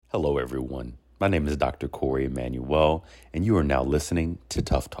Hello, everyone. My name is Dr. Corey Emanuel, and you are now listening to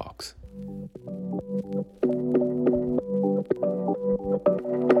Tough Talks.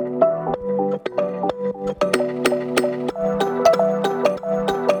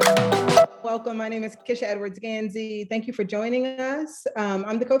 Welcome. My name is Kisha Edwards-Gansey. Thank you for joining us.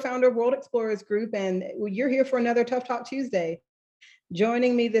 I'm the co-founder of World Explorers Group, and you're here for another Tough Talk Tuesday.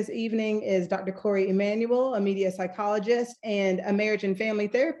 Joining me this evening is Dr. Corey Emanuel, a media psychologist and a marriage and family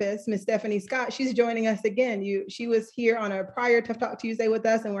therapist, Ms. Stephanie Scott. She's joining us again. She was here on a prior Tough Talk Tuesday with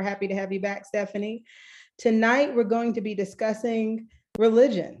us, and we're happy to have you back, Stephanie. Tonight, we're going to be discussing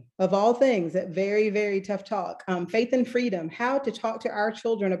religion, of all things, that very, very tough talk. Faith and freedom, how to talk to our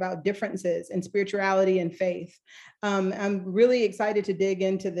children about differences in spirituality and faith. I'm really excited to dig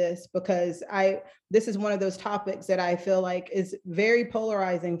into this because this is one of those topics that I feel like is very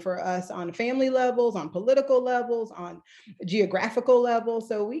polarizing for us on family levels, on political levels, on geographical levels.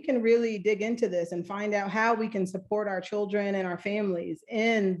 So we can really dig into this and find out how we can support our children and our families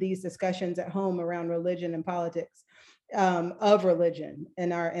in these discussions at home around religion and politics. Of religion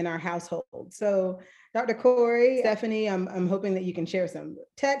in our household. So Dr. Corey, Stephanie, I'm hoping that you can share some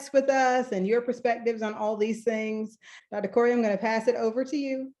text with us and your perspectives on all these things. Dr. Corey, I'm going to pass it over to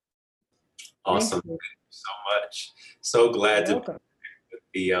you. Awesome. Thank you so much. So glad to be with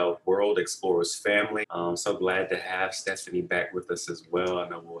the World Explorers family. So glad to have Stephanie back with us as well. I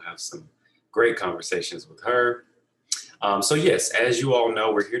know we'll have some great conversations with her. So yes, as you all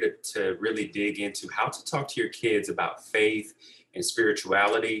know, we're here to really dig into how to talk to your kids about faith and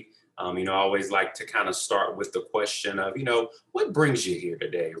spirituality. I always like to kind of start with the question of, what brings you here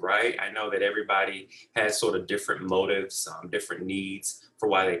today, right? I know that everybody has sort of different motives, different needs for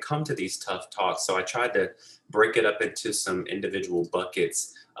why they come to these tough talks. So I tried to break it up into some individual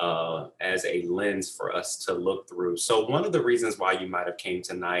buckets as a lens for us to look through. So one of the reasons why you might have came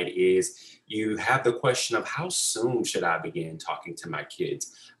tonight is you have the question of how soon should I begin talking to my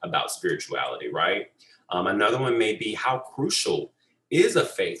kids about spirituality, right? Another one may be how crucial is a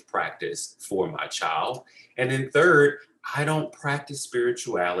faith practice for my child? And then third, I don't practice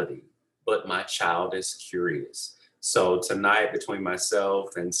spirituality, but my child is curious. So tonight, between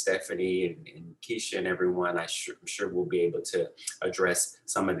myself and Stephanie and Keisha and everyone, I'm sure we'll be able to address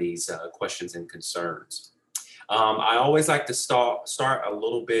some of these questions and concerns. I always like to start a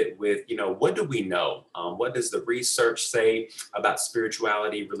little bit with, what do we know? What does the research say about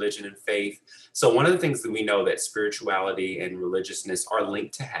spirituality, religion, and faith? So one of the things that we know that spirituality and religiousness are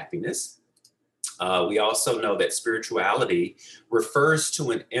linked to happiness. We also know that spirituality refers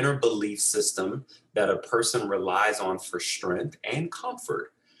to an inner belief system that a person relies on for strength and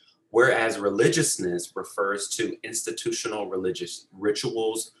comfort, whereas religiousness refers to institutional religious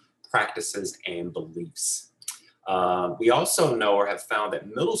rituals, practices, and beliefs. We also know or have found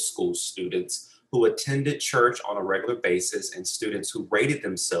that middle school students who attended church on a regular basis and students who rated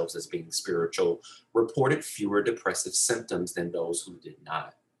themselves as being spiritual reported fewer depressive symptoms than those who did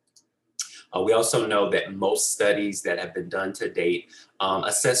not. We also know that most studies that have been done to date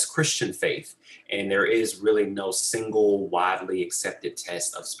assess Christian faith, and there is really no single widely accepted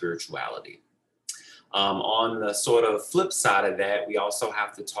test of spirituality. On the sort of flip side of that, we also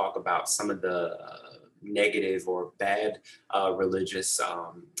have to talk about some of the negative or bad religious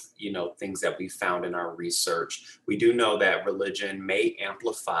things that we found in our research. We do know that religion may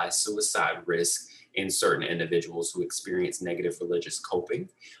amplify suicide risk in certain individuals who experience negative religious coping,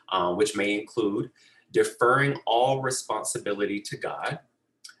 which may include deferring all responsibility to God,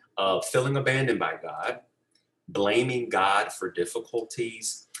 feeling abandoned by God, blaming God for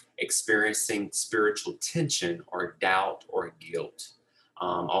difficulties, experiencing spiritual tension or doubt or guilt.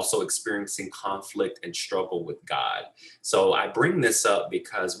 Also experiencing conflict and struggle with God. So I bring this up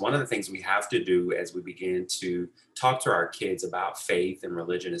because one of the things we have to do as we begin to talk to our kids about faith and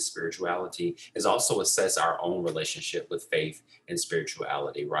religion and spirituality is also assess our own relationship with faith and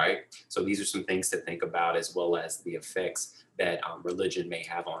spirituality, right? So these are some things to think about, as well as the effects that religion may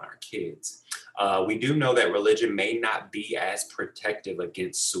have on our kids. We do know that religion may not be as protective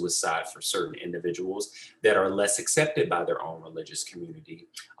against suicide for certain individuals that are less accepted by their own religious community.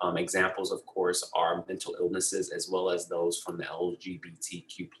 Examples, of course, are mental illnesses, as well as those from the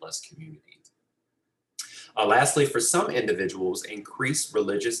LGBTQ plus community. Lastly, for some individuals, increased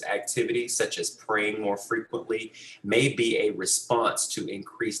religious activity, such as praying more frequently, may be a response to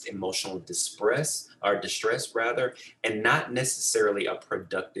increased emotional distress, and not necessarily a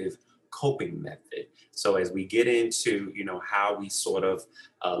productive coping method. So as we get into, how we sort of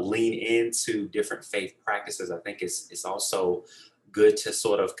lean into different faith practices, I think it's also good to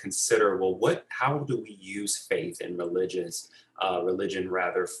sort of consider, well, how do we use faith and religions religion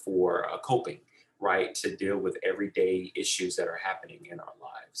rather for coping, right? To deal with everyday issues that are happening in our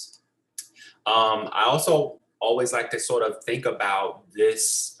lives. I also always like to sort of think about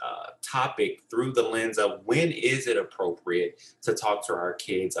this topic through the lens of when is it appropriate to talk to our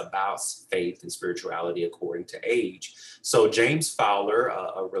kids about faith and spirituality according to age. So James Fowler,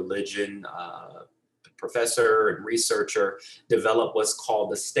 a religion professor and researcher, developed what's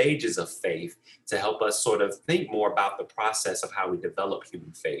called the stages of faith to help us sort of think more about the process of how we develop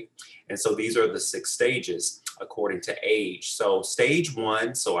human faith. And so these are the 6 stages according to age. So stage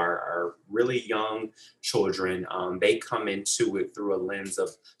 1, so our really young children, they come into it through a lens of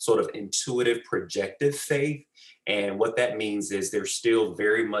sort of intuitive projective faith. And what that means is they're still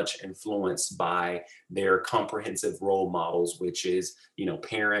very much influenced by their comprehensive role models, which is,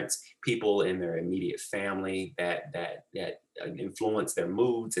 parents, people in their immediate family that influence their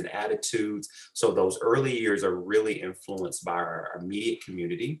moods and attitudes. So those early years are really influenced by our immediate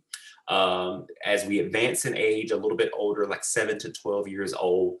community. As we advance in age, a little bit older, like 7 to 12 years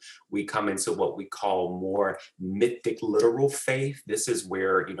old, we come into what we call more mythic literal faith. This is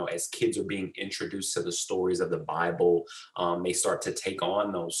where, as kids are being introduced to the stories of the Bible, they start to take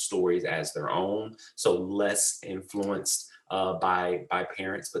on those stories as their own. So less influenced by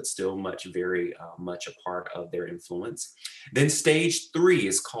parents, but still very much a part of their influence. Then stage 3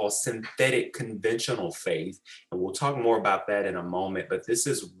 is called synthetic conventional faith. And we'll talk more about that in a moment, but this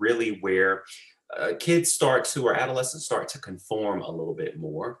is really where kids or adolescents start to conform a little bit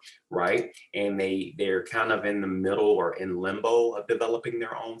more, right? And they're kind of in the middle or in limbo of developing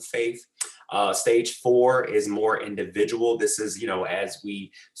their own faith. Stage 4 is more individual. This is, as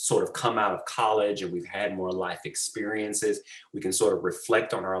we sort of come out of college and we've had more life experiences, we can sort of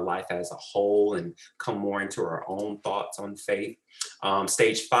reflect on our life as a whole and come more into our own thoughts on faith.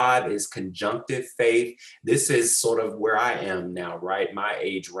 Stage 5 is conjunctive faith. This is sort of where I am now, right? My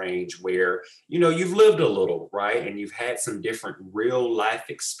age range where, you've lived a little, right? And you've had some different real life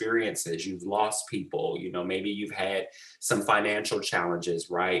experiences. You've lost people, maybe you've had some financial challenges,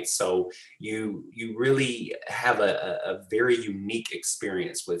 right? So you really have a very unique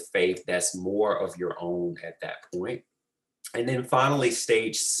experience with faith that's more of your own at that point. And then finally,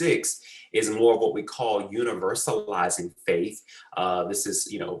 stage 6 is more of what we call universalizing faith. This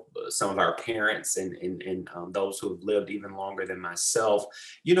is, some of our parents and those who have lived even longer than myself,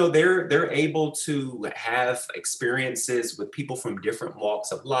 they're able to have experiences with people from different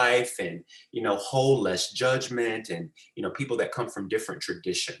walks of life and, hold less judgment and, people that come from different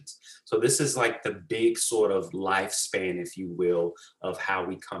traditions. So this is like the big sort of lifespan, if you will, of how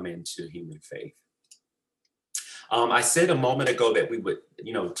we come into human faith. I said a moment ago that we would,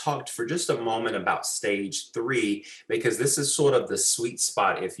 talk for just a moment about stage 3, because this is sort of the sweet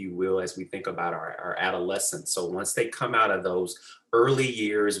spot, if you will, as we think about our adolescence. So once they come out of those early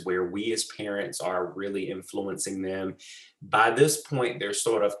years where we as parents are really influencing them, by this point, they're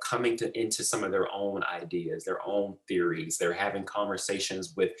sort of coming into some of their own ideas, their own theories. They're having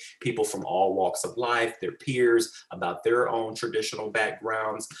conversations with people from all walks of life, their peers, about their own traditional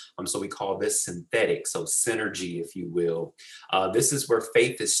backgrounds. So we call this synthetic, so synergy, if you will. This is where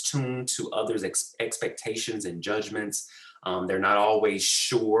faith is tuned to others' expectations and judgments. They're not always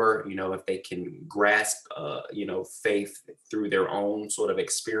sure, if they can grasp, faith through their own sort of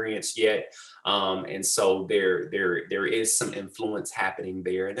experience yet. And so there is some influence happening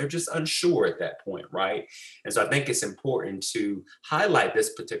there, and they're just unsure at that point, right? And so I think it's important to highlight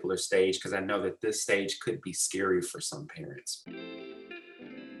this particular stage, because I know that this stage could be scary for some parents.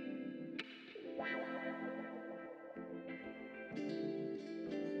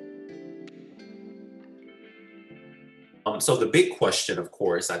 So the big question, of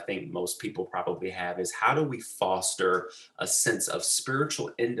course, I think most people probably have is, how do we foster a sense of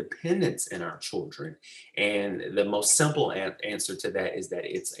spiritual independence in our children? And the most simple answer to that is that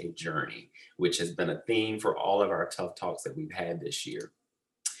it's a journey, which has been a theme for all of our Tough Talks that we've had this year.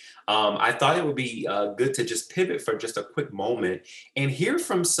 I thought it would be good to just pivot for just a quick moment and hear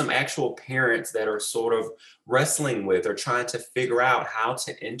from some actual parents that are sort of wrestling with or trying to figure out how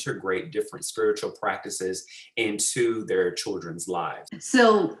to integrate different spiritual practices into their children's lives.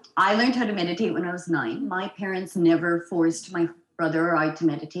 So I learned how to meditate when I was 9. My parents never forced my brother or I to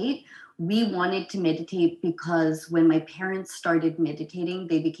meditate. We wanted to meditate because when my parents started meditating,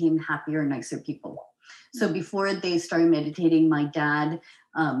 they became happier, nicer people. So before they started meditating, my dad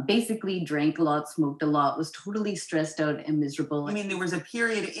basically drank a lot, smoked a lot, was totally stressed out and miserable. I mean, there was a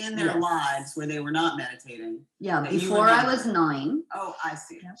period in their lives where they were not meditating. Yeah, before I was 9. Oh, I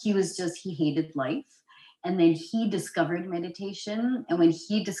see. He hated life. And then he discovered meditation. And when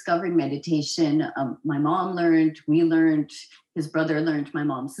he discovered meditation, my mom learned, we learned, his brother learned, my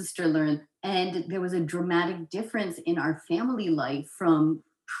mom's sister learned. And there was a dramatic difference in our family life from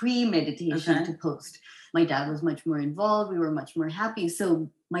pre-meditation to post. My dad was much more involved. We were much more happy. So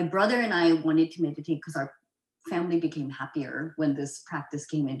my brother and I wanted to meditate because our family became happier when this practice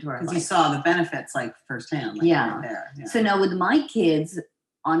came into our life. Because you saw the benefits like firsthand. Like right there. Yeah. So now with my kids,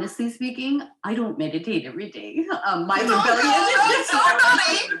 honestly speaking, I don't meditate every day. My rebellion is so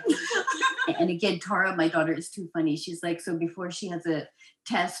funny. And again, Tara, my daughter, is too funny. She's like, so before she has a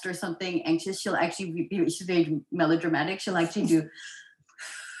test or something anxious, she'll actually she's very melodramatic. She'll actually do,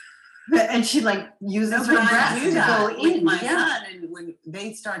 and she like uses her breath to go in. My son, and when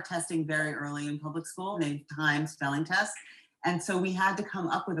they start testing very early in public school, they time spelling tests, and so we had to come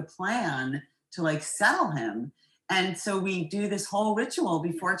up with a plan to like settle him. And so we do this whole ritual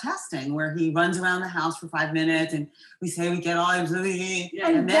before testing where he runs around the house for 5 minutes and we say we get all and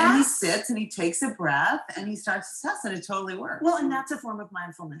then he sits and he takes a breath and he starts to test and it totally works. Well, and that's a form of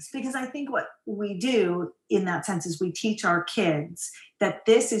mindfulness, because I think what we do in that sense is we teach our kids that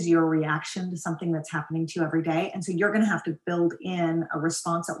this is your reaction to something that's happening to you every day. And so you're going to have to build in a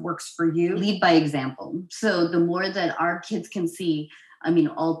response that works for you. Lead by example. So the more that our kids can see, I mean,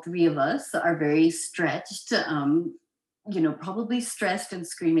 all three of us are very stretched, probably stressed and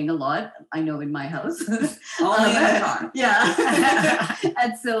screaming a lot. I know in my house. Only in the car. Yeah.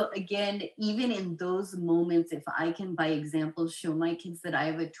 And so again, even in those moments, if I can, by example, show my kids that I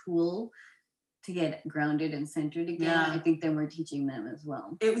have a tool to get grounded and centered again, I think then we're teaching them as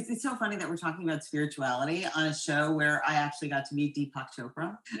well. It's so funny that we're talking about spirituality on a show where I actually got to meet Deepak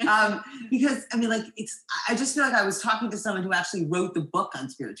Chopra. Because I mean, I just feel like I was talking to someone who actually wrote the book on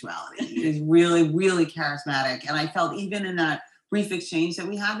spirituality. He's really, really charismatic. And I felt even in that brief exchange that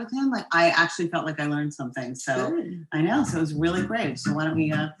we had with him, like I actually felt like I learned something. So good. I know, so it was really great. So why don't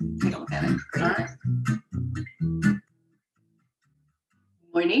we take a look at it? All right.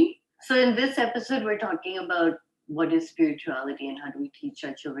 Morning. So in this episode, we're talking about what is spirituality and how do we teach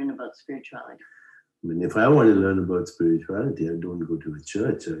our children about spirituality. I mean, if I want to learn about spirituality, I don't go to a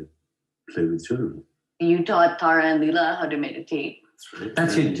church. I play with children. You taught Tara and Leela how to meditate. That's right.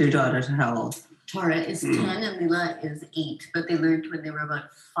 That's your daughters are how old? Tara is 10 and Leela is 8, but they learned when they were about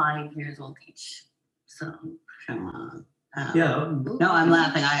 5 years old each. So come on. Yeah. No, I'm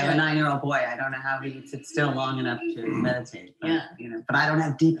laughing. I have a 9-year-old boy. I don't know how he sits still long enough to meditate. But, but I don't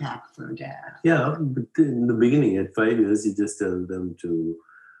have Deepak for a dad. Yeah, but in the beginning, at 5 years, you just tell them to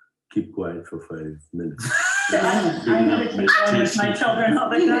keep quiet for 5 minutes. I meditate with my children all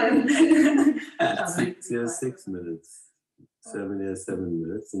the time. At 6 years, 6 minutes. 7 years, 7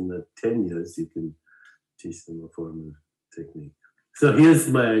 minutes. And at 10 years, you can teach them a formal technique. So here's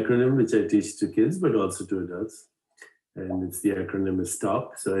my acronym, which I teach to kids, but also to adults. And it's the acronym is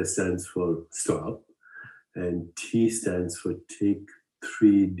STOP. So S stands for stop. And T stands for take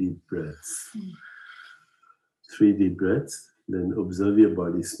 3 deep breaths. 3 deep breaths. Then observe your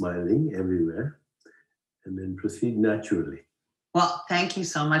body smiling everywhere. And then proceed naturally. Well, thank you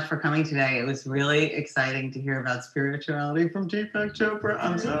so much for coming today. It was really exciting to hear about spirituality from Deepak Chopra.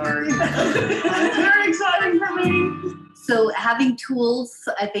 I'm sorry. It's very exciting for me. So having tools,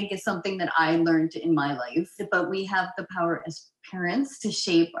 I think, is something that I learned in my life, but we have the power as parents to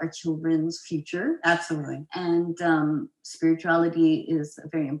shape our children's future. Absolutely. And spirituality is a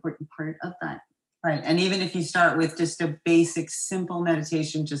very important part of that. Right. And even if you start with just a basic, simple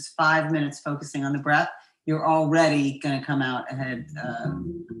meditation, just 5 minutes focusing on the breath, you're already going to come out ahead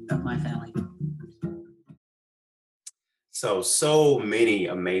of my family. So many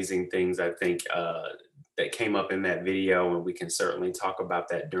amazing things, I think, that came up in that video, and we can certainly talk about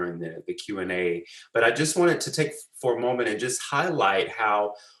that during the Q&A. But I just wanted to take for a moment and just highlight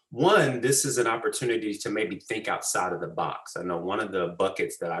how, one, this is an opportunity to maybe think outside of the box. I know one of the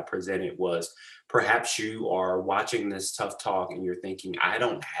buckets that I presented was perhaps you are watching this Tough Talk and you're thinking, I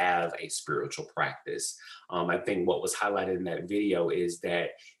don't have a spiritual practice. I think what was highlighted in that video is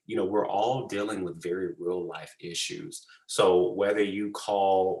that, we're all dealing with very real life issues. So whether you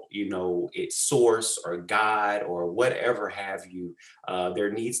call, it source or God or whatever have you,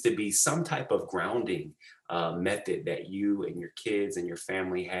 there needs to be some type of grounding method that you and your kids and your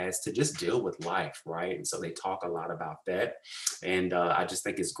family has to just deal with life, right? And so they talk a lot about that. And I just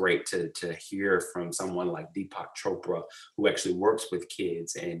think it's great to hear from someone like Deepak Chopra, who actually works with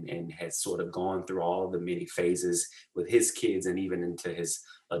kids and has sort of gone through all of the many phases with his kids and even into his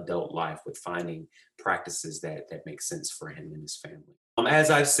adult life with finding practices that make sense for him and his family. As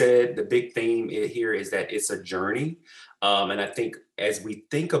I've said, the big theme here is that it's a journey. And I think as we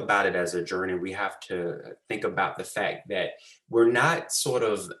think about it as a journey, we have to think about the fact that we're not sort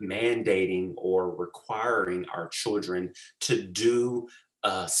of mandating or requiring our children to do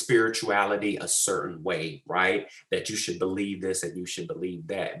spirituality a certain way, right? That you should believe this and you should believe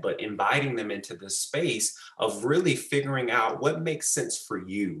that, but inviting them into the space of really figuring out what makes sense for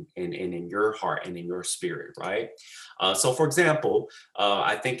you and in your heart and in your spirit, right? So, for example,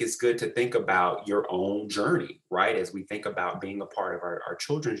 I think it's good to think about your own journey, right? As we think about being a part of our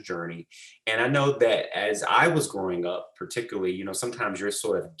children's journey. And I know that as I was growing up, particularly, sometimes you're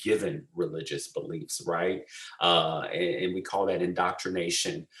sort of given religious beliefs, right? And we call that indoctrination.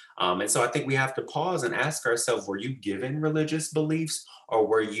 And so I think we have to pause and ask ourselves, were you given religious beliefs, or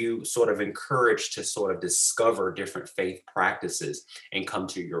were you sort of encouraged to sort of discover different faith practices and come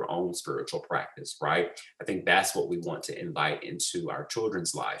to your own spiritual practice, right? I think that's what we want to invite into our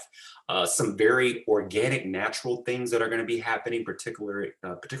children's life. Some very organic, natural things that are going to be happening,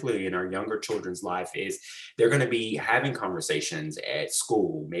 particularly in our younger children's life, is they're going to be having conversations at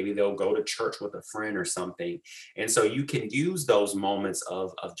school. Maybe they'll go to church with a friend or something. And so you can use those moments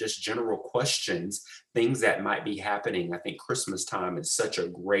of just general questions, things that might be happening. I think Christmas time is such a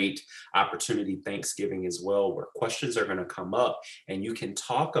great opportunity, Thanksgiving as well, where questions are going to come up and you can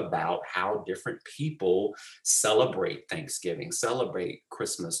talk about how different people celebrate Thanksgiving, celebrate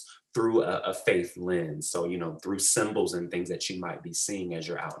Christmas through a faith lens. So, through symbols and things that you might be seeing as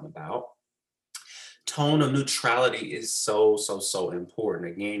you're out and about. Tone of neutrality is so, so, so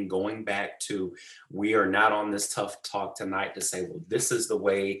important. Again, going back to, we are not on this tough talk tonight to say, well, this is the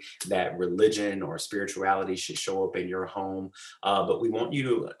way that religion or spirituality should show up in your home. But we want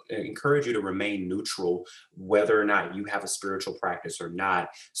you to encourage you to remain neutral, whether or not you have a spiritual practice or not,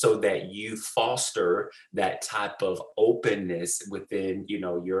 so that you foster that type of openness within,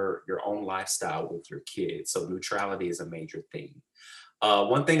 your own lifestyle with your kids. So neutrality is a major theme.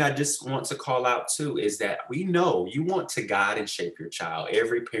 One thing I just want to call out too is that we know you want to guide and shape your child.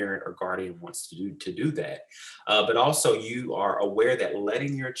 Every parent or guardian wants to do that. But also you are aware that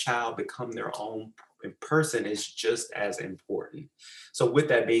letting your child become their own person is just as important. So with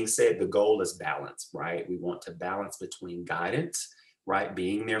that being said, the goal is balance, right? We want to balance between guidance, right?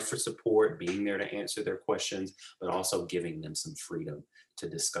 Being there for support, being there to answer their questions, but also giving them some freedom to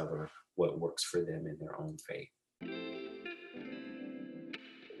discover what works for them in their own faith.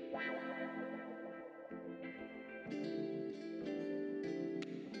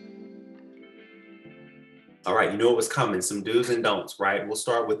 All right, you know what was coming, some do's and don'ts, right? We'll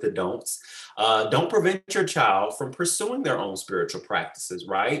start with the don'ts. Don't prevent your child from pursuing their own spiritual practices,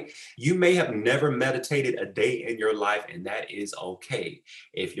 right? You may have never meditated a day in your life, and that is okay.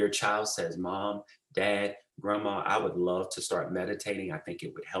 If your child says, Mom, Dad, Grandma, I would love to start meditating. I think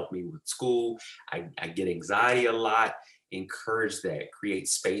it would help me with school. I get anxiety a lot. Encourage that, create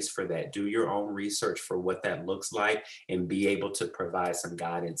space for that, do your own research for what that looks like, and be able to provide some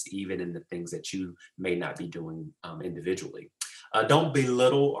guidance even in the things that you may not be doing individually. Don't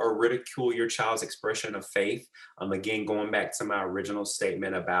belittle or ridicule your child's expression of faith. Again, going back to my original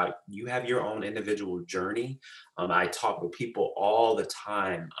statement about you have your own individual journey. I talk with people all the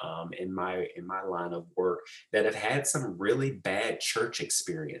time in my line of work that have had some really bad church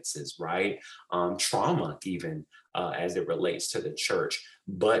experiences, right? Trauma even. As it relates to the church.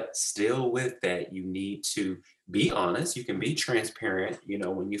 But still with that, you need to be honest. You can be transparent,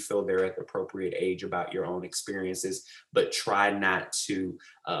 when you feel they're at the appropriate age about your own experiences, but try not to,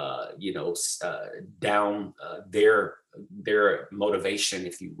 down their motivation,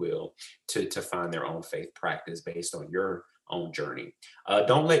 if you will, to find their own faith practice based on your own journey.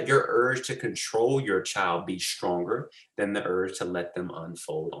 Don't let your urge to control your child be stronger than the urge to let them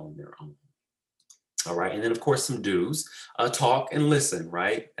unfold on their own. All right. And then, of course, some do's. Talk and listen,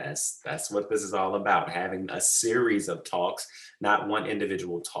 right? That's what this is all about, having a series of talks, not one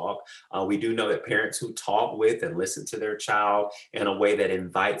individual talk. We do know that parents who talk with and listen to their child in a way that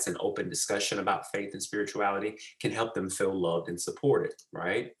invites an open discussion about faith and spirituality can help them feel loved and supported,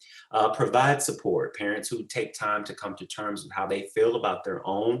 right? Provide support. Parents who take time to come to terms with how they feel about their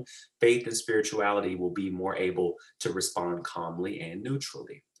own faith and spirituality will be more able to respond calmly and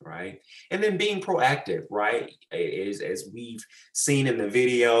neutrally, right? And then being proactive, right? As we've seen in the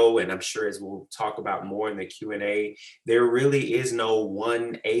video, and I'm sure as we'll talk about more in the Q&A, there really is no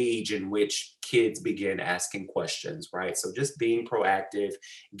one age in which kids begin asking questions, right? So just being proactive,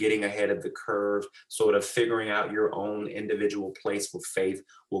 getting ahead of the curve, sort of figuring out your own individual place with faith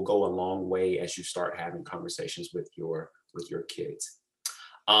will go a long way as you start having conversations with your kids.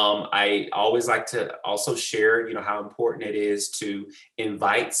 I always like to also share, how important it is to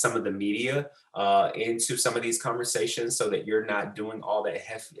invite some of the media into some of these conversations so that you're not doing all that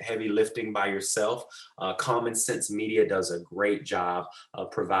heavy lifting by yourself. Common Sense Media does a great job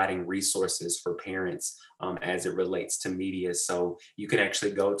of providing resources for parents as it relates to media. So you can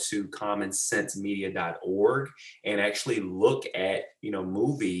actually go to commonsensemedia.org and actually look at,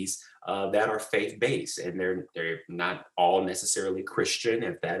 movies that are faith-based, and they're not all necessarily Christian,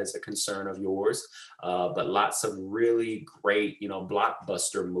 if that is a concern of yours, but lots of really great,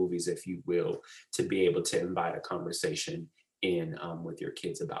 blockbuster movies, if you will, to be able to invite a conversation in with your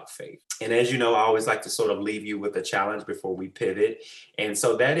kids about faith. And as you know, I always like to sort of leave you with a challenge before we pivot. And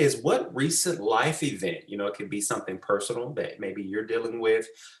so that is, what recent life event, it could be something personal that maybe you're dealing with,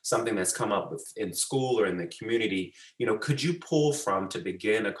 something that's come up with in school or in the community, could you pull from to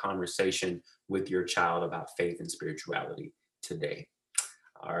begin a conversation with your child about faith and spirituality today?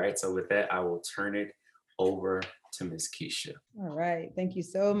 All right, so with that, I will turn it over to Ms. Keisha. All right, thank you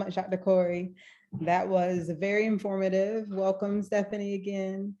so much, Dr. Corey. That was very informative. Welcome, Stephanie,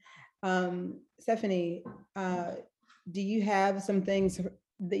 again. Stephanie, do you have some things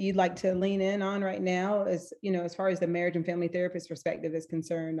that you'd like to lean in on right now, as far as the marriage and family therapist perspective is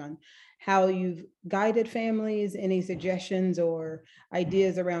concerned, on how you've guided families, any suggestions or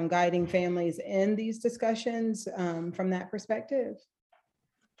ideas around guiding families in these discussions from that perspective?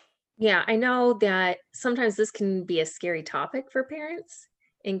 Yeah, I know that sometimes this can be a scary topic for parents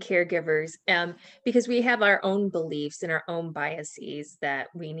and caregivers, because we have our own beliefs and our own biases that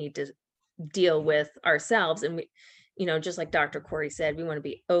we need to deal with ourselves. And we, just like Dr. Corey said, we want to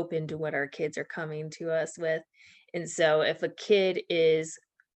be open to what our kids are coming to us with. And so if a kid is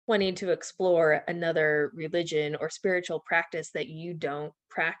wanting to explore another religion or spiritual practice that you don't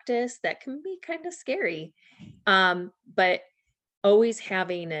practice, that can be kind of scary. But always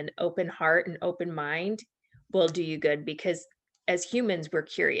having an open heart and open mind will do you good, because as humans, we're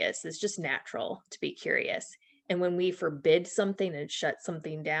curious. It's just natural to be curious. And when we forbid something and shut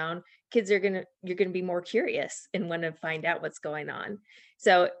something down, you're going to be more curious and want to find out what's going on.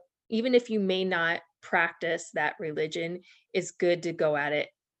 So even if you may not practice that religion, it's good to go at it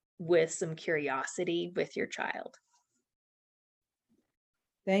with some curiosity with your child.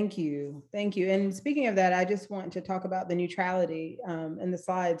 Thank you. Thank you. And speaking of that, I just want to talk about the neutrality. In the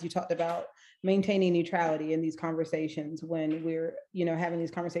slides, you talked about maintaining neutrality in these conversations when we're, having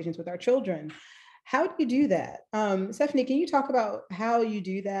these conversations with our children. How do you do that? Stephanie, can you talk about how you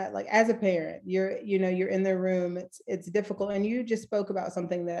do that? Like, as a parent, you're in the room, it's difficult. And you just spoke about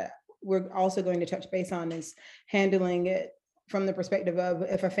something that we're also going to touch base on, is handling it from the perspective of,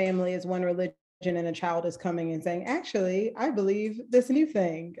 if a family is one religion and a child is coming and saying, actually, I believe this new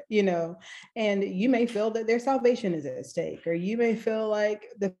thing, and you may feel that their salvation is at stake, or you may feel like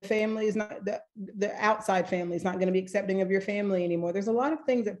the family is not, the outside family is not going to be accepting of your family anymore. There's a lot of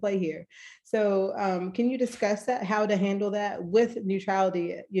things at play here. So can you discuss that, how to handle that with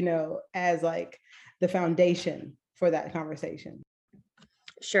neutrality, as like the foundation for that conversation?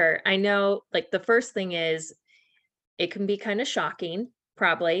 Sure. I know, like, the first thing is, it can be kind of shocking,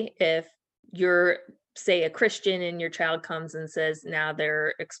 probably, if you're, say, a Christian and your child comes and says now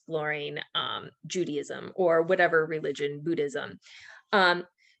they're exploring Judaism or whatever religion, Buddhism.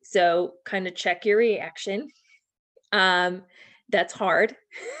 So kind of check your reaction. That's hard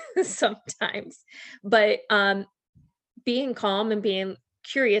sometimes, but being calm and being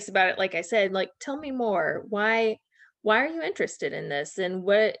curious about it, like I said, like, tell me more. Why are you interested in this, and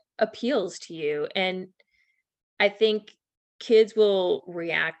what appeals to you? And I think kids will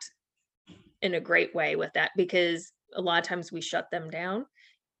react in a great way with that, because a lot of times we shut them down,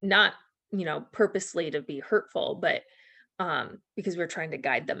 not, purposely to be hurtful, but because we're trying to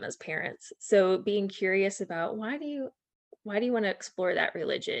guide them as parents. So being curious about, why do you want to explore that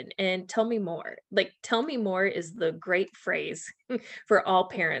religion, and tell me more. Like, tell me more is the great phrase for all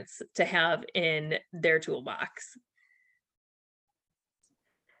parents to have in their toolbox.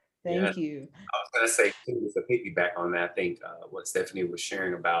 Thank you. I was going to say, too, to piggyback on that, I think what Stephanie was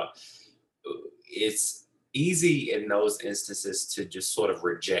sharing about, it's easy in those instances to just sort of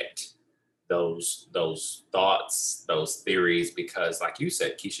reject those thoughts, those theories, because, like you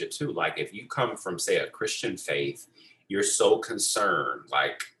said, Keisha, too, like, if you come from, say, a Christian faith, you're so concerned,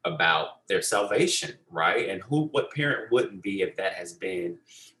 like, about their salvation, right? And what parent wouldn't be if that has been,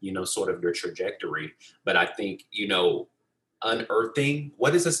 sort of your trajectory? But I think, unearthing,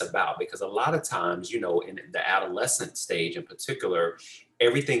 what is this about? Because a lot of times, in the adolescent stage in particular,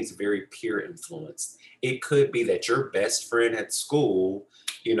 everything's very peer influenced. It could be that your best friend at school,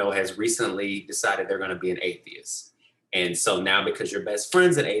 has recently decided they're going to be an atheist. And so now, because your best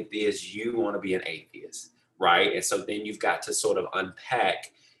friend's an atheist, you want to be an atheist, right? And so then you've got to sort of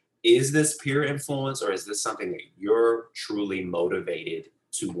unpack, is this peer influence, or is this something that you're truly motivated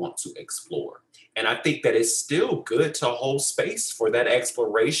to want to explore? And I think that it's still good to hold space for that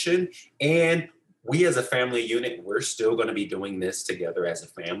exploration. And we as a family unit, we're still going to be doing this together as a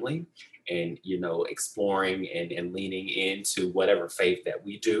family, and, you know, exploring and leaning into whatever faith that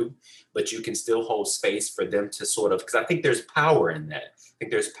we do. But you can still hold space for them to sort of, because I think there's power in that. I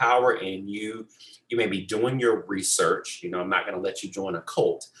think there's power in you may be doing your research. You know, I'm not going to let you join a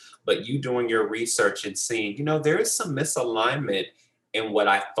cult, but you doing your research and seeing, you know, there is some misalignment in what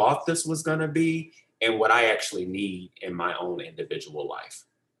I thought this was going to be and what I actually need in my own individual life.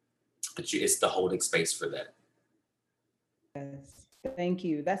 But it's the holding space for that. Yes, thank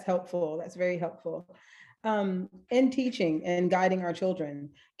you. That's helpful. That's very helpful. In teaching and guiding our children,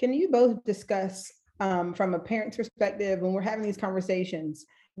 can you both discuss from a parent's perspective, when we're having these conversations,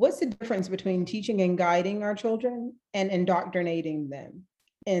 what's the difference between teaching and guiding our children and indoctrinating them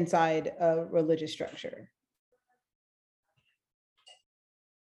inside a religious structure?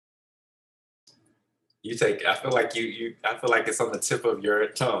 You take, I feel like I feel like it's on the tip of your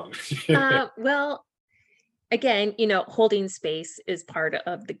tongue. Well, again, you know, holding space is part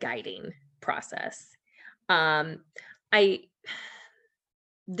of the guiding process.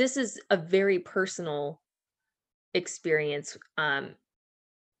 This is a very personal experience. And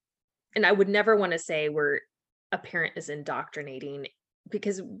I would never want to say where a parent is indoctrinating,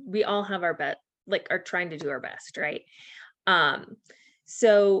 because we all have our best, like, are trying to do our best, right?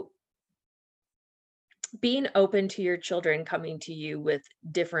 So being open to your children coming to you with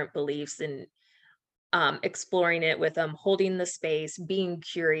different beliefs and exploring it with them, holding the space, being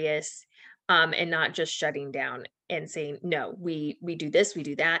curious, and not just shutting down and saying, no, we do this, we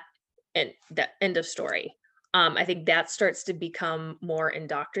do that, and the end of story. I think that starts to become more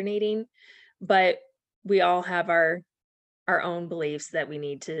indoctrinating, but we all have our own beliefs that we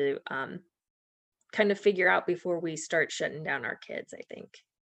need to kind of figure out before we start shutting down our kids, I think.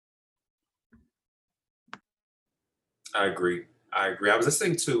 I agree. I was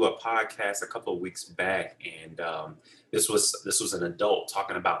listening to a podcast a couple of weeks back, and this was an adult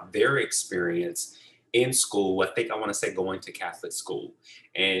talking about their experience in school. I want to say going to Catholic school,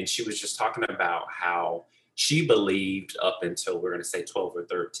 and she was just talking about how she believed up until, we're going to say 12 or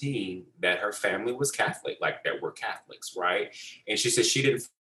 13, that her family was Catholic, like that were Catholics, right? And she said she didn't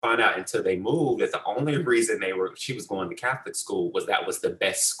find out until they moved that the only reason she was going to Catholic school was that was the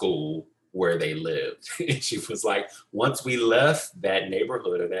best school where they lived. And she was like, once we left that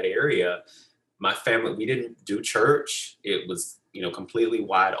neighborhood or that area, my family, we didn't do church. It was, you know, completely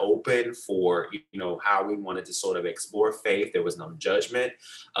wide open for, you know, how we wanted to sort of explore faith. There was no judgment.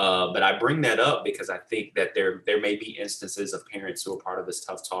 But I bring that up because I think that there may be instances of parents who are part of this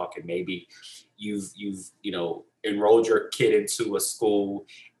Tough Talk, and maybe you've you know, enrolled your kid into a school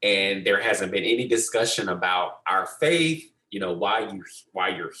and there hasn't been any discussion about our faith, you know, why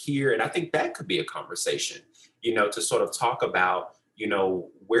you're here. And I think that could be a conversation, you know, to sort of talk about, you know,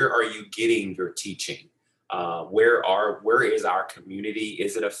 where are you getting your teaching? Where is our community?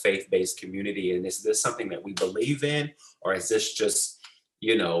 Is it a faith-based community? And is this something that we believe in? Or is this just,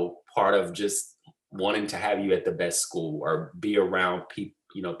 you know, part of just wanting to have you at the best school or be around people,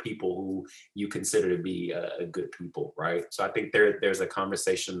 you know, people who you consider to be a good people, right? So I think there's a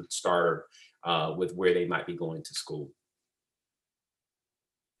conversation starter with where they might be going to school.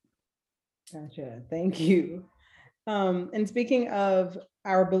 Gotcha. Thank you. And speaking of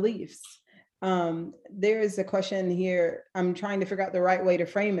our beliefs, there is a question here. I'm trying to figure out the right way to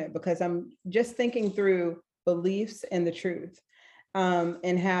frame it, because I'm just thinking through beliefs and the truth,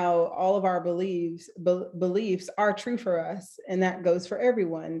 and how all of our beliefs are true for us. And that goes for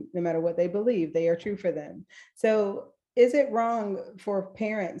everyone, no matter what they believe, they are true for them. So is it wrong for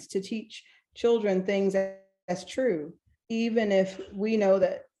parents to teach children things as true, even if we know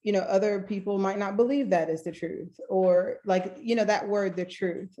that, you know, other people might not believe that is the truth, or like, you know, that word, the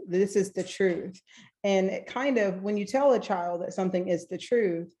truth, this is the truth. And it kind of, when you tell a child that something is the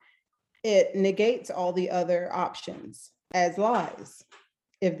truth, it negates all the other options as lies,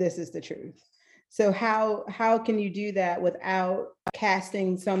 if this is the truth. So how can you do that without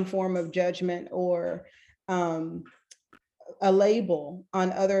casting some form of judgment or a label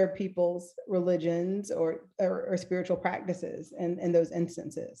on other people's religions or spiritual practices in those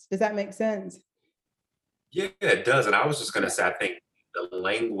instances? Does that make sense? Yeah, it does. And I was just going to say, I think the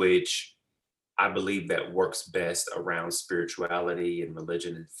language, I believe, that works best around spirituality and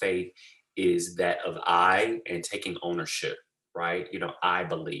religion and faith is that of I and taking ownership, right? You know, I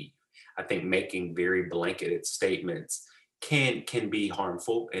believe. I think making very blanketed statements can be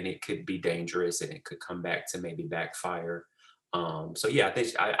harmful, and it could be dangerous, and it could come back to maybe backfire. So yeah, I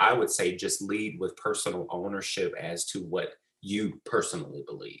think I would say just lead with personal ownership as to what you personally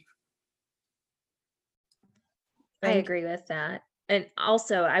believe. I agree with that. And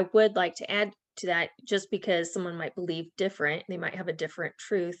also, I would like to add to that, just because someone might believe different, they might have a different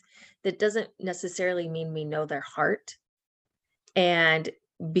truth, that doesn't necessarily mean we know their heart. And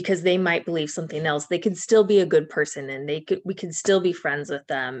because they might believe something else, they could still be a good person, and we could still be friends with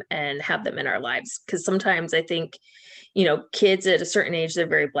them and have them in our lives. Because sometimes I think, kids at a certain age, they're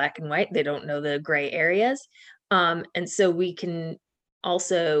very black and white. They don't know the gray areas. And so we can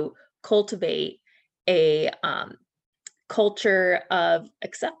also cultivate a culture of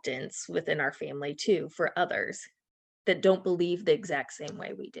acceptance within our family too, for others that don't believe the exact same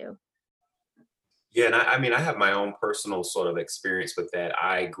way we do. Yeah, and I mean, I have my own personal sort of experience with that.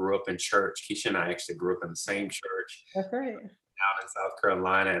 I grew up in church. Keisha and I actually grew up in the same church. That's right. Out in South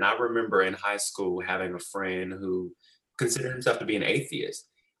Carolina. And I remember in high school having a friend who considered himself to be an atheist.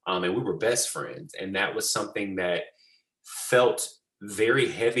 And we were best friends. And that was something that felt very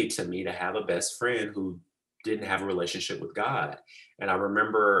heavy to me, to have a best friend who didn't have a relationship with God. And I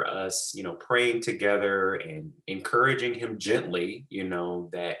remember us, praying together and encouraging him gently,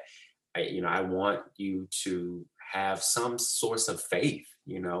 that I want you to have some source of faith.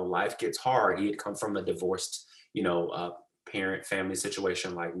 Life gets hard. He had come from a divorced, parent family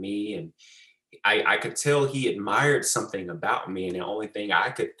situation like me. And I could tell he admired something about me. And the only thing I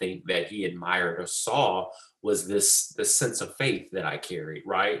could think that he admired or saw was this sense of faith that I carried.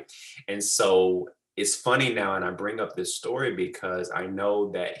 Right. And so it's funny now, and I bring up this story because I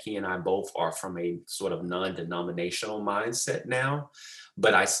know that he and I both are from a sort of non-denominational mindset now.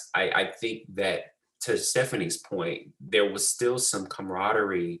 But I think that, to Stephanie's point, there was still some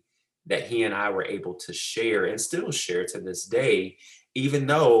camaraderie that he and I were able to share, and still share to this day, even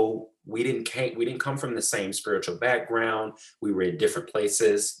though we didn't come from the same spiritual background. We were in different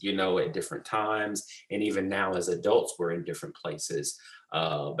places, at different times. And even now as adults, we're in different places.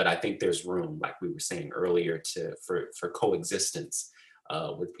 But I think there's room, like we were saying earlier, for coexistence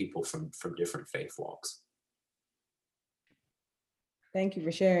with people from different faith walks. Thank you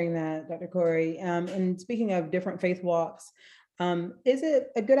for sharing that, Dr. Corey. And speaking of different faith walks, is it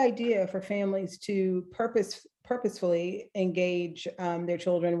a good idea for families to purposefully engage their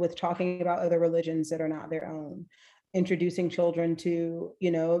children with talking about other religions that are not their own, introducing children to,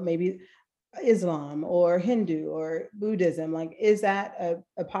 maybe Islam or Hindu or Buddhism? Like, is that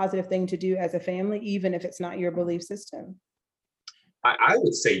a positive thing to do as a family, even if it's not your belief system? I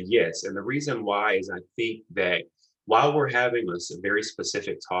would say yes. And the reason why is I think that while we're having a very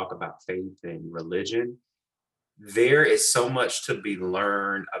specific talk about faith and religion, there is so much to be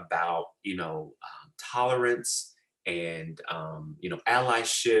learned about, tolerance and,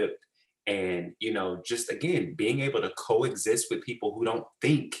 allyship, and, just again, being able to coexist with people who don't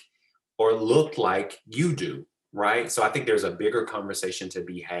think or look like you do. Right. So I think there's a bigger conversation to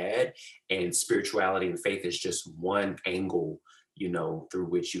be had, and spirituality and faith is just one angle, through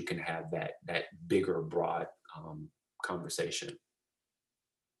which you can have that bigger, broad conversation.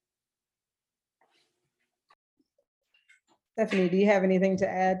 Stephanie, do you have anything to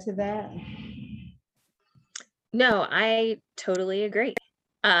add to that? No, I totally agree.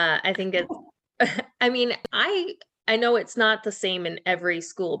 I think it's, I mean, I know it's not the same in every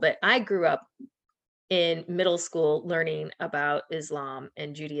school, but I grew up in middle school learning about Islam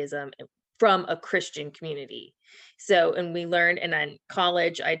and Judaism from a Christian community. So, and we learned, and then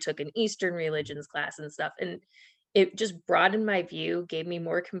college, I took an Eastern religions class and stuff. And it just broadened my view, gave me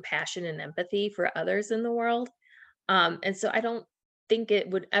more compassion and empathy for others in the world. And so I don't think it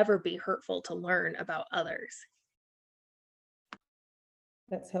would ever be hurtful to learn about others.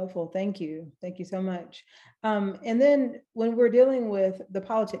 That's helpful. Thank you. Thank you so much. And then when we're dealing with the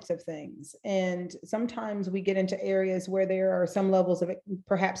politics of things, and sometimes we get into areas where there are some levels of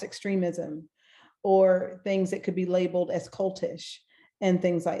perhaps extremism or things that could be labeled as cultish and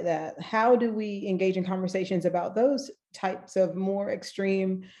things like that. How do we engage in conversations about those types of more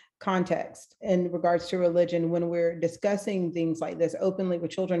extreme context in regards to religion when we're discussing things like this openly with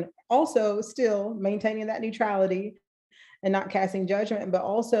children, also still maintaining that neutrality and not casting judgment, but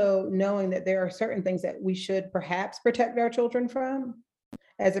also knowing that there are certain things that we should perhaps protect our children from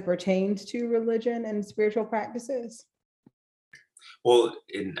as it pertains to religion and spiritual practices? Well,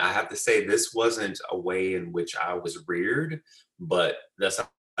 and I have to say, this wasn't a way in which I was reared, but the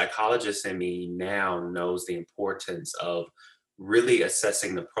psychologist in me now knows the importance of really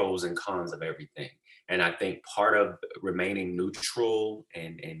assessing the pros and cons of everything. And I think part of remaining neutral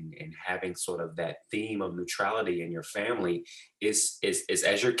and having sort of that theme of neutrality in your family is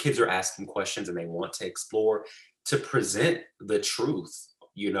as your kids are asking questions and they want to explore, to present the truth,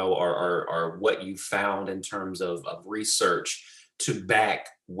 you know, or what you found in terms of research to back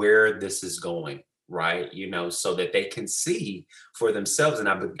where this is going, right? You know, so that they can see for themselves. And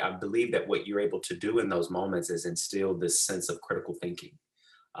I believe that what you're able to do in those moments is instill this sense of critical thinking.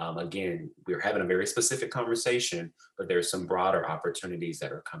 Again, we're having a very specific conversation, but there's some broader opportunities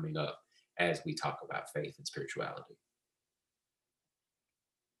that are coming up as we talk about faith and spirituality.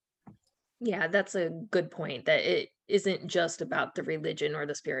 Yeah, that's a good point, that it isn't just about the religion or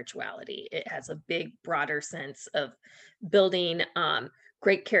the spirituality. It has a big, broader sense of building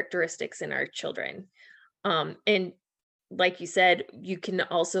great characteristics in our children. And like you said, you can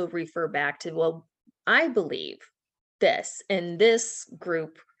also refer back to, well, I believe this, and this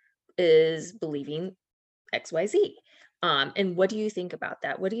group is believing XYZ. And what do you think about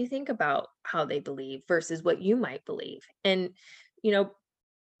that? What do you think about how they believe versus what you might believe? And, you know,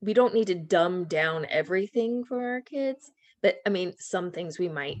 we don't need to dumb down everything for our kids, but I mean, some things we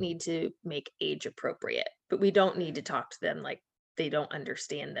might need to make age appropriate, but we don't need to talk to them like they don't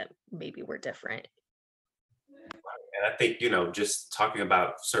understand that maybe we're different. And I think, you know, just talking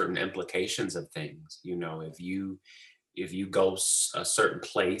about certain implications of things, you know, if you go a certain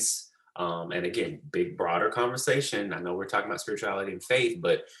place, and again, big, broader conversation. I know we're talking about spirituality and faith,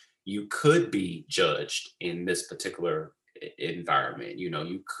 but you could be judged in this particular environment. You know,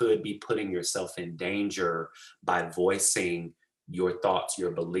 you could be putting yourself in danger by voicing your thoughts,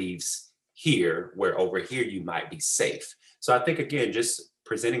 your beliefs here, where over here you might be safe. So I think, again, just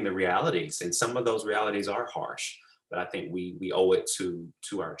presenting the realities, and some of those realities are harsh, but I think we owe it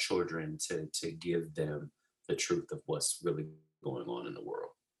to our children to give them the truth of what's really going on in the world.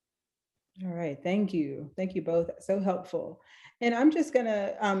 All right, thank you. Thank you both. So helpful. And I'm just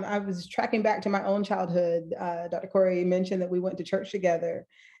gonna, I was tracking back to my own childhood. Dr. Corey mentioned that we went to church together.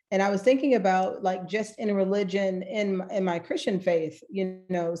 And I was thinking about, like, just in religion, in my Christian faith, you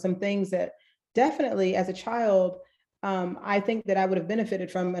know, some things that definitely as a child, I think that I would have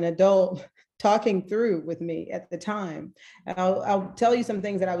benefited from an adult talking through with me at the time. And I'll tell you some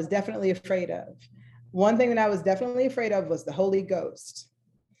things that I was definitely afraid of. One thing that I was definitely afraid of was the Holy Ghost.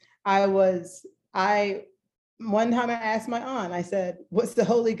 One time I asked my aunt, I said, "What's the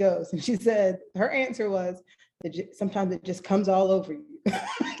Holy Ghost?" And she said, her answer was, sometimes it just comes all over you.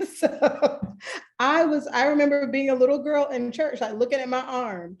 So I remember being a little girl in church, like looking at my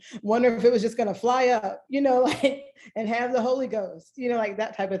arm, wondering if it was just going to fly up, you know, like, and have the Holy Ghost, you know, like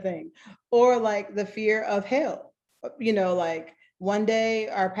that type of thing. Or like the fear of hell, you know, like one day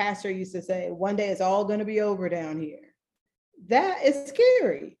our pastor used to say, one day it's all going to be over down here. That is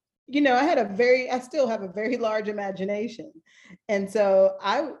scary. You know, I still have a very large imagination. And so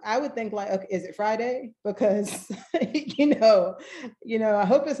I would think, like, okay, is it Friday? Because, you know, I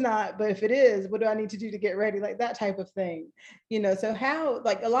hope it's not, but if it is, what do I need to do to get ready? Like that type of thing, you know. So how,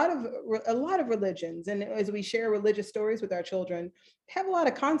 like, a lot of religions, and as we share religious stories with our children, have a lot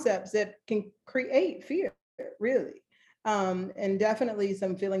of concepts that can create fear, really. And definitely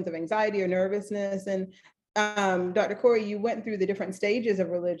some feelings of anxiety or nervousness. And Dr. Corey, you went through the different stages of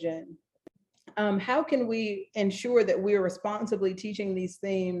religion. How can we ensure that we're responsibly teaching these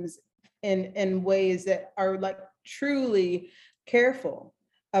themes in ways that are, like, truly careful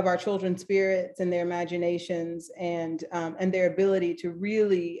of our children's spirits and their imaginations and their ability to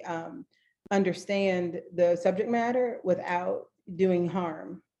really understand the subject matter without doing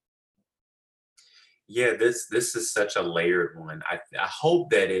harm? Yeah, this is such a layered one. I hope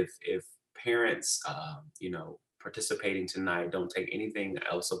that if parents, you know, participating tonight, don't take anything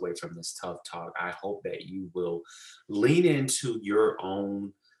else away from this tough talk. I hope that you will lean into your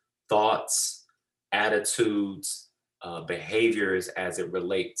own thoughts, attitudes, behaviors as it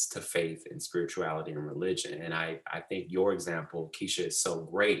relates to faith and spirituality and religion. And I think your example, Keisha, is so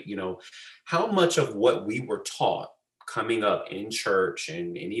great. You know, how much of what we were taught coming up in church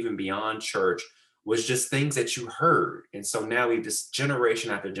and even beyond church was just things that you heard. And so now we just generation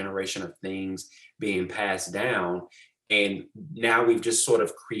after generation of things being passed down. And now we've just sort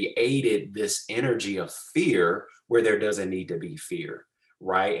of created this energy of fear where there doesn't need to be fear,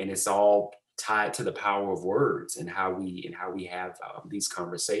 right? And it's all tied to the power of words and how we have these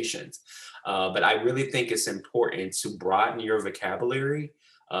conversations. But I really think it's important to broaden your vocabulary,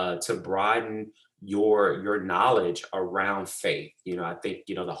 to broaden your knowledge around faith. You know, I think,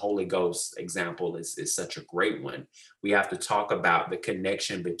 you know, the Holy Ghost example is such a great one. We have to talk about the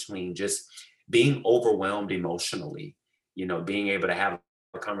connection between just being overwhelmed emotionally, being able to have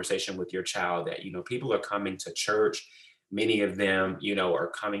a conversation with your child that, people are coming to church. Many of them,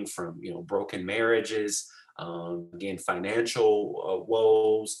 are coming from, broken marriages, again, financial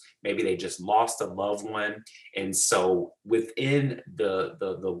woes. Maybe they just lost a loved one. And so within the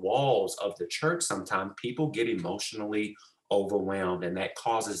walls of the church, sometimes people get emotionally overwhelmed, and that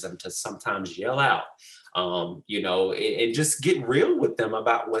causes them to sometimes yell out, and just get real with them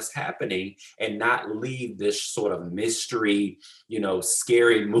about what's happening, and not leave this sort of mystery,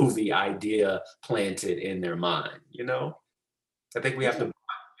 scary movie idea planted in their mind. I think we have to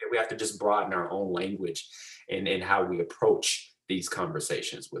just broaden our own language and how we approach these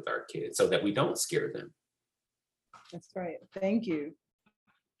conversations with our kids so that we don't scare them. That's right. Thank you.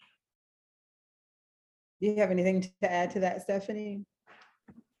 Do you have anything to add to that, Stephanie?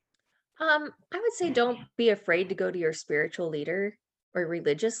 I would say don't be afraid to go to your spiritual leader or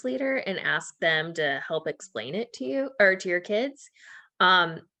religious leader and ask them to help explain it to you or to your kids,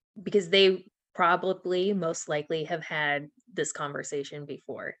 because they probably most likely have had this conversation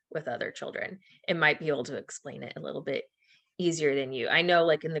before with other children and might be able to explain it a little bit easier than you. I know,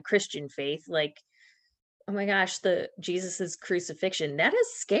 like in the Christian faith, like, oh my gosh, the Jesus's crucifixion, that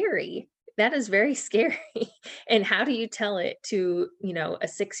is scary. That is very scary. And how do you tell it to, a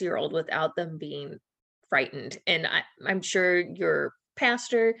 6-year-old without them being frightened? And I'm sure your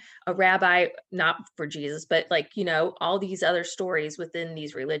pastor, a rabbi, not for Jesus, but all these other stories within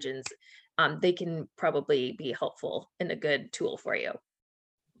these religions, they can probably be helpful and a good tool for you.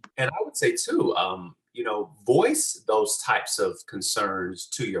 And I would say too, voice those types of concerns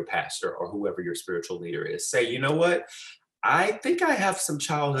to your pastor or whoever your spiritual leader is. Say, you know what? I think I have some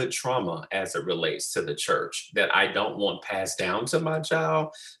childhood trauma as it relates to the church that I don't want passed down to my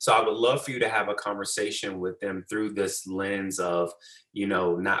child. So I would love for you to have a conversation with them through this lens of,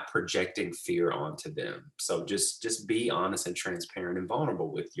 not projecting fear onto them. So just be honest and transparent and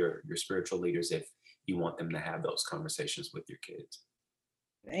vulnerable with your spiritual leaders if you want them to have those conversations with your kids.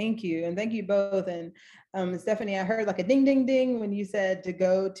 Thank you. And thank you both. And Stephanie, I heard like a ding, ding, ding when you said to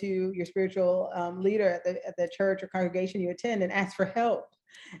go to your spiritual leader at the church or congregation you attend and ask for help.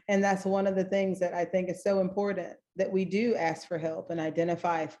 And that's one of the things that I think is so important, that we do ask for help and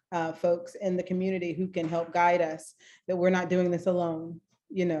identify folks in the community who can help guide us, that we're not doing this alone.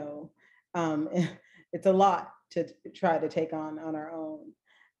 It's a lot to try to take on our own.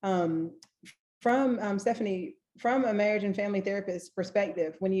 From Stephanie, from a marriage and family therapist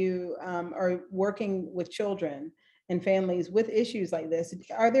perspective, when you are working with children and families with issues like this,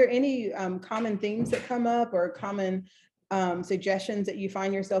 are there any common themes that come up or common suggestions that you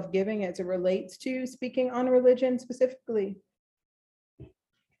find yourself giving as it relates to speaking on religion specifically?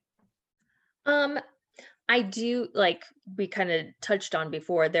 I do, like we kind of touched on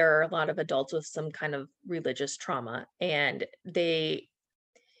before, there are a lot of adults with some kind of religious trauma, and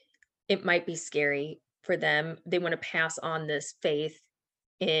it might be scary for them. They want to pass on this faith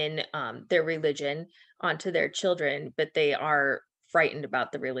in their religion onto their children, but they are frightened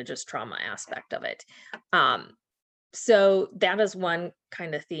about the religious trauma aspect of it. So that is one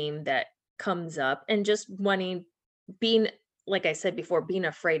kind of theme that comes up, and just being, like I said before, being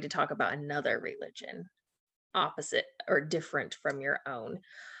afraid to talk about another religion, opposite or different from your own.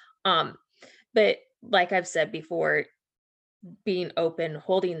 But like I've said before, being open,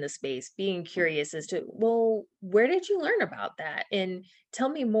 holding the space, being curious as to, well, where did you learn about that? And tell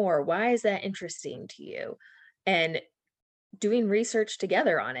me more. Why is that interesting to you? And doing research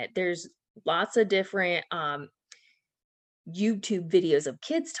together on it. There's lots of different YouTube videos of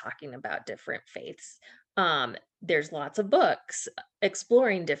kids talking about different faiths. There's lots of books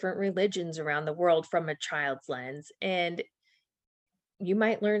exploring different religions around the world from a child's lens. And you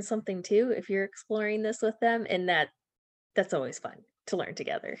might learn something too if you're exploring this with them. And that's always fun to learn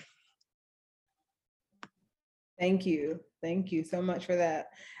together. Thank you. Thank you so much for that.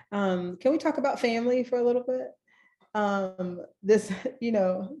 Can we talk about family for a little bit? This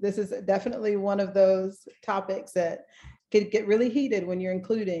is definitely one of those topics that could get really heated when you're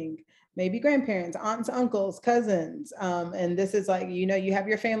including maybe grandparents, aunts, uncles, cousins. And this is like, you have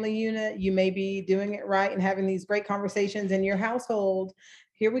your family unit, you may be doing it right and having these great conversations in your household.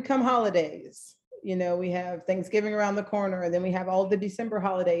 Here we come holidays. We have Thanksgiving around the corner, and then we have all the December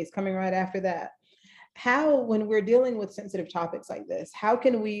holidays coming right after that. How, when we're dealing with sensitive topics like this, how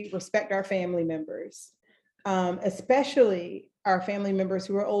can we respect our family members, especially our family members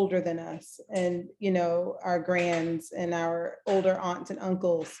who are older than us, and, our grands and our older aunts and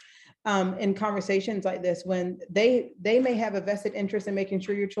uncles, in conversations like this, when they may have a vested interest in making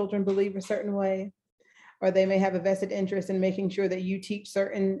sure your children believe a certain way, or they may have a vested interest in making sure that you teach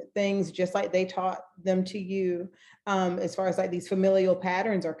certain things just like they taught them to you, as far as like these familial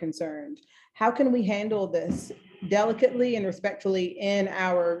patterns are concerned. How can we handle this delicately and respectfully in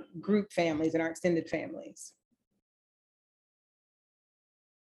our group families and our extended families?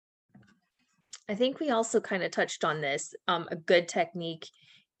 I think we also kind of touched on this. A good technique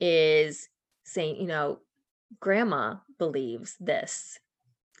is saying, grandma believes this,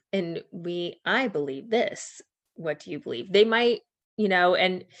 and I believe this. What do you believe? They might,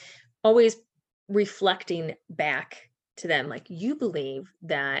 and always reflecting back to them, like, you believe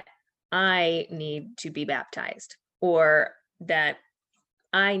that I need to be baptized, or that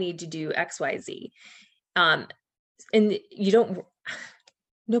I need to do XYZ. And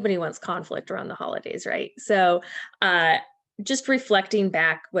nobody wants conflict around the holidays, right? So just reflecting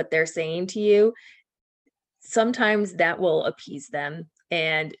back what they're saying to you, sometimes that will appease them.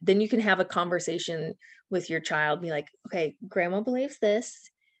 And then you can have a conversation with your child, be like, okay, grandma believes this,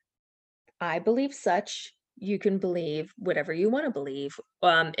 I believe such, you can believe whatever you want to believe,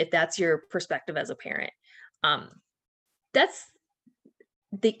 if that's your perspective as a parent. That's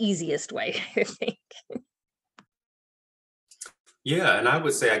the easiest way, I think. Yeah, and I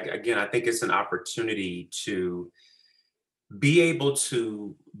would say, again, I think it's an opportunity to be able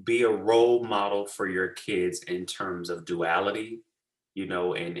to be a role model for your kids in terms of duality,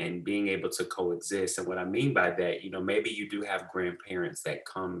 and being able to coexist. And what I mean by that, maybe you do have grandparents that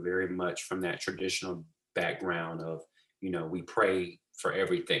come very much from that traditional background of, we pray for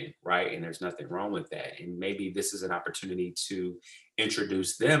everything, right? And there's nothing wrong with that. And maybe this is an opportunity to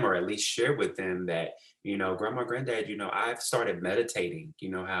introduce them, or at least share with them that, grandma, granddad, I've started meditating,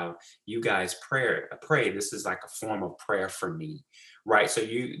 how you guys pray. This is like a form of prayer for me, right? So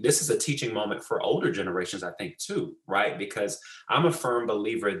this is a teaching moment for older generations, I think, too, right? Because I'm a firm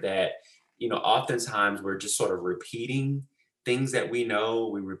believer that, oftentimes we're just sort of repeating things that we know.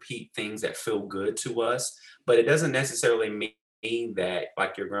 We repeat things that feel good to us, but it doesn't necessarily mean that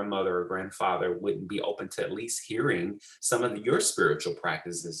like your grandmother or grandfather wouldn't be open to at least hearing some of your spiritual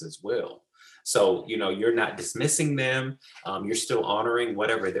practices as well. So, you're not dismissing them. You're still honoring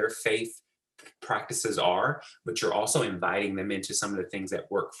whatever their faith practices are, but you're also inviting them into some of the things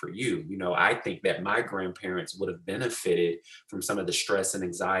that work for you. I think that my grandparents would have benefited from some of the stress and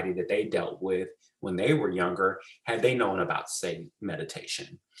anxiety that they dealt with when they were younger, had they known about, say,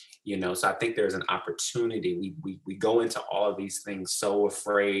 meditation. So I think there's an opportunity. We go into all of these things so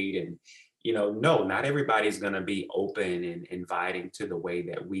afraid, and no, not everybody's going to be open and inviting to the way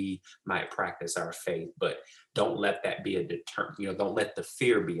that we might practice our faith, but don't let that be a deterrent. Don't let the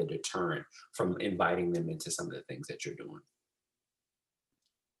fear be a deterrent from inviting them into some of the things that you're doing.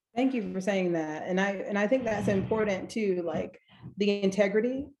 Thank you for saying that. And I think that's important too, like the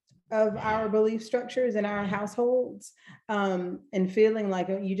integrity of our belief structures in our households, and feeling like,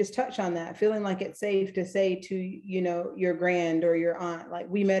 you just touched on that, feeling like it's safe to say to, your grand or your aunt, like,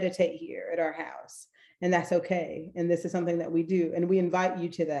 we meditate here at our house, and that's okay. And this is something that we do. And we invite you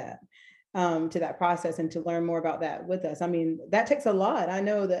to that process, and to learn more about that with us. I mean, that takes a lot. I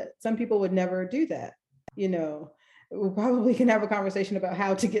know that some people would never do that. We probably can have a conversation about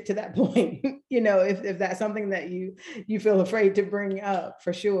how to get to that point, if that's something that you feel afraid to bring up,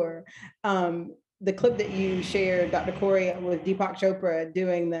 for sure. The clip that you shared, Dr. Corey, with Deepak Chopra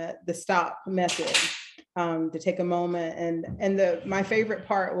doing the stop method, to take a moment. And my favorite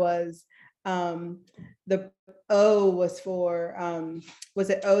part was, the O was for, was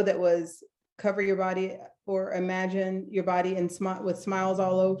it O that was cover your body or imagine your body and with smiles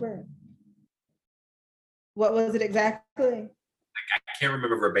all over? What was it exactly? I can't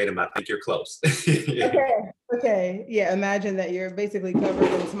remember verbatim. I think you're close. Okay. Yeah. Imagine that you're basically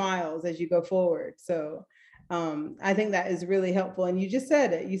covered in smiles as you go forward. So I think that is really helpful. And you just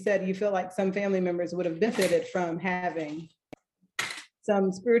said it. You said you feel like some family members would have benefited from having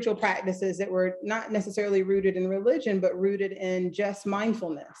some spiritual practices that were not necessarily rooted in religion, but rooted in just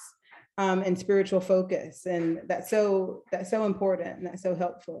mindfulness, and spiritual focus. And that's so important, and that's so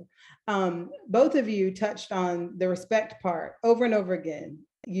helpful. Both of you touched on the respect part over and over again.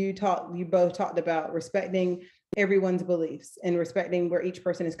 You both talked about respecting everyone's beliefs and respecting where each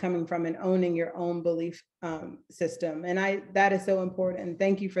person is coming from, and owning your own belief system. And that is so important. And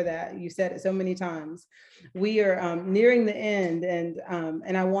thank you for that. You said it so many times. We are nearing the end, and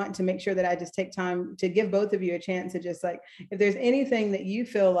I want to make sure that I just take time to give both of you a chance to just, like, if there's anything that you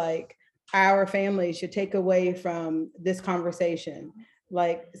feel like our family should take away from this conversation,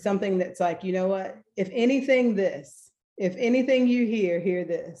 like something that's like, you know what, if anything you hear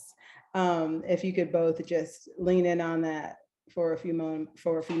this, if you could both just lean in on that for a few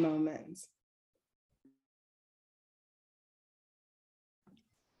moments.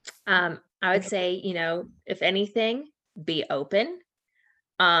 I would say, if anything, be open,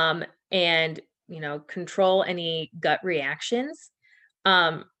 and, control any gut reactions,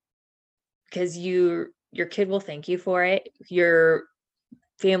 because your kid will thank you for it. Your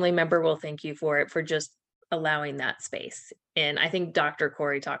family member will thank you for it, for just allowing that space. And I think Dr.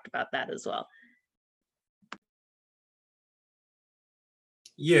 Corey talked about that as well.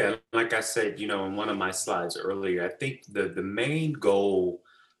 Yeah, like I said, in one of my slides earlier, I think the main goal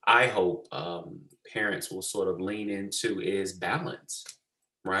I hope parents will sort of lean into is balance,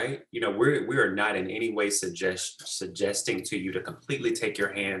 right? We are not in any way suggesting to you to completely take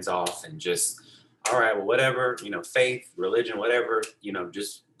your hands off and just, all right, well, whatever, faith, religion, whatever,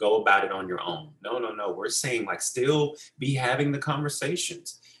 just go about it on your own. No, no, no. We're saying like still be having the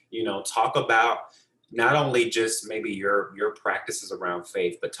conversations, talk about not only just maybe your practices around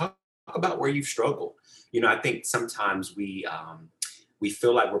faith, but talk about where you've struggled. I think sometimes we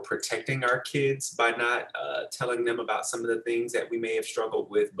feel like we're protecting our kids by not telling them about some of the things that we may have struggled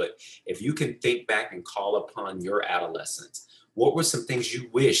with. But if you can think back and call upon your adolescence, what were some things you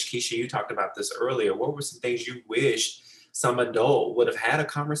wish, Keisha, you talked about this earlier, what were some things you wish some adult would have had a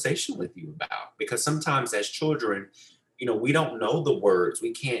conversation with you about? Because sometimes as children, we don't know the words.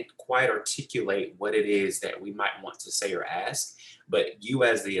 We can't quite articulate what it is that we might want to say or ask. But you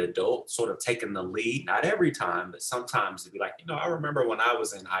as the adult sort of taking the lead, not every time, but sometimes to be like, I remember when I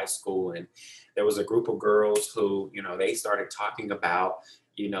was in high school and there was a group of girls who, they started talking about,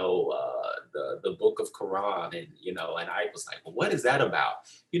 the book of Quran and, and I was like, well, what is that about?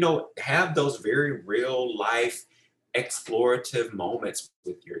 Have those very real life explorative moments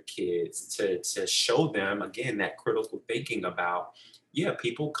with your kids to show them again that critical thinking about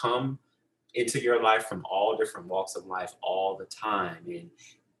people come into your life from all different walks of life all the time, and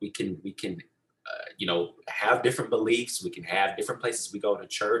we can have different beliefs, we can have different places we go to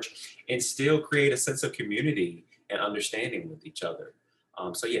church and still create a sense of community and understanding with each other.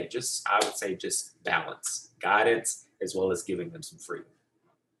 So yeah, I would say just balance, guidance, as well as giving them some freedom.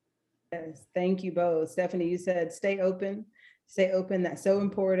 Yes, thank you both. Stephanie, you said stay open. That's so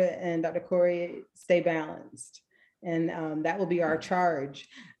important. And Dr. Corey, stay balanced. And that will be our charge.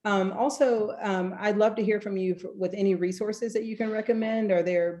 Also, I'd love to hear from you with any resources that you can recommend. Are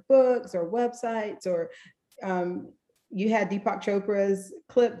there books or websites, or you had Deepak Chopra's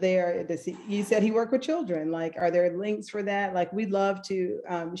clip there. You said he worked with children. Like, are there links for that? Like, we'd love to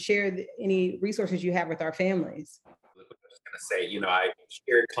share any resources you have with our families. Say, I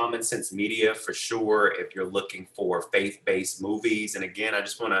share Common Sense Media for sure if you're looking for faith-based movies. And again, I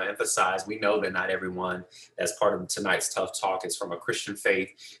just want to emphasize, we know that not everyone that's part of tonight's Tough Talk is from a Christian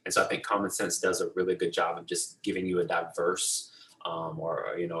faith. And so I think Common Sense does a really good job of just giving you a diverse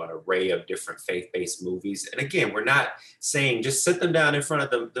or an array of different faith-based movies. And again, we're not saying just sit them down in front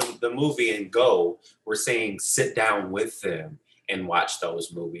of the movie and go. We're saying sit down with them and watch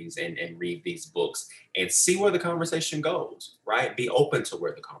those movies and read these books and see where the conversation goes, right? Be open to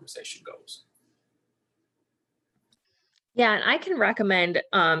where the conversation goes. Yeah, and I can recommend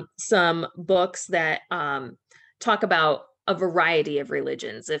some books that talk about a variety of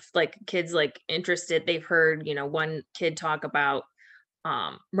religions. If like kids interested, they've heard, one kid talk about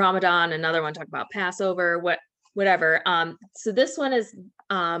Ramadan, another one talk about Passover, whatever. So this one is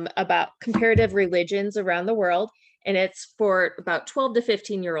about comparative religions around the world. And it's for about 12 to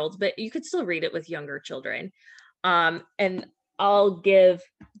 15-year-olds, but you could still read it with younger children. And I'll give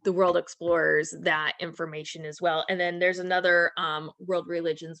the World Explorers that information as well. And then there's another World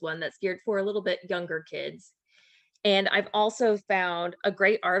Religions one that's geared for a little bit younger kids. And I've also found a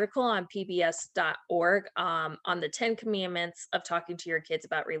great article on pbs.org on the 10 Commandments of talking to your kids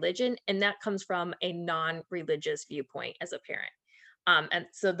about religion. And that comes from a non-religious viewpoint as a parent. And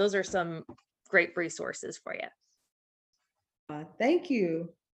so those are some great resources for you. Thank you.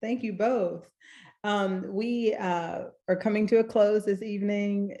 Thank you both. We are coming to a close this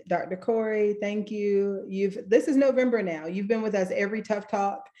evening. Dr. Corey, thank you. This is November now. You've been with us every Tough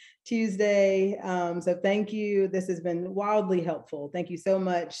Talk Tuesday. So thank you. This has been wildly helpful. Thank you so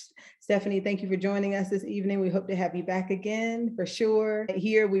much. Stephanie, thank you for joining us this evening. We hope to have you back again for sure.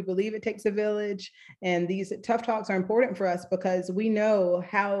 Here, we believe it takes a village, and these Tough Talks are important for us because we know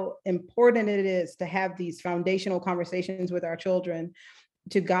how important it is to have these foundational conversations with our children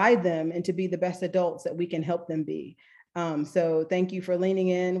to guide them and to be the best adults that we can help them be. So thank you for leaning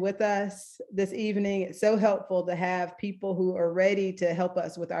in with us this evening. It's so helpful to have people who are ready to help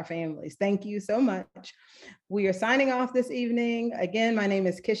us with our families. Thank you so much. We are signing off this evening. Again, my name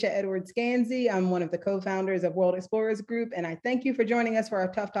is Kisha Edwards-Gansey. I'm one of the co-founders of World Explorers Group, and I thank you for joining us for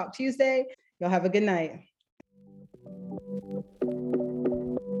our Tough Talk Tuesday. Y'all have a good night.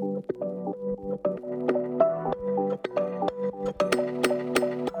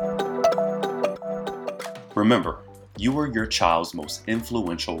 Remember, you are your child's most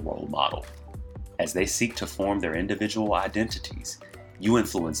influential role model. As they seek to form their individual identities, you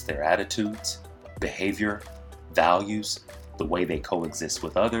influence their attitudes, behavior, values, the way they coexist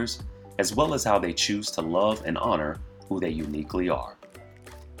with others, as well as how they choose to love and honor who they uniquely are.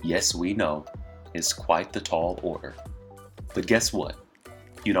 Yes, we know, it's quite the tall order. But guess what?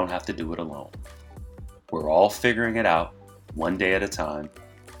 You don't have to do it alone. We're all figuring it out, one day at a time,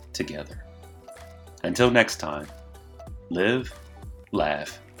 together. Until next time, live,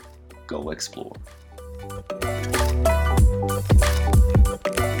 laugh, go explore.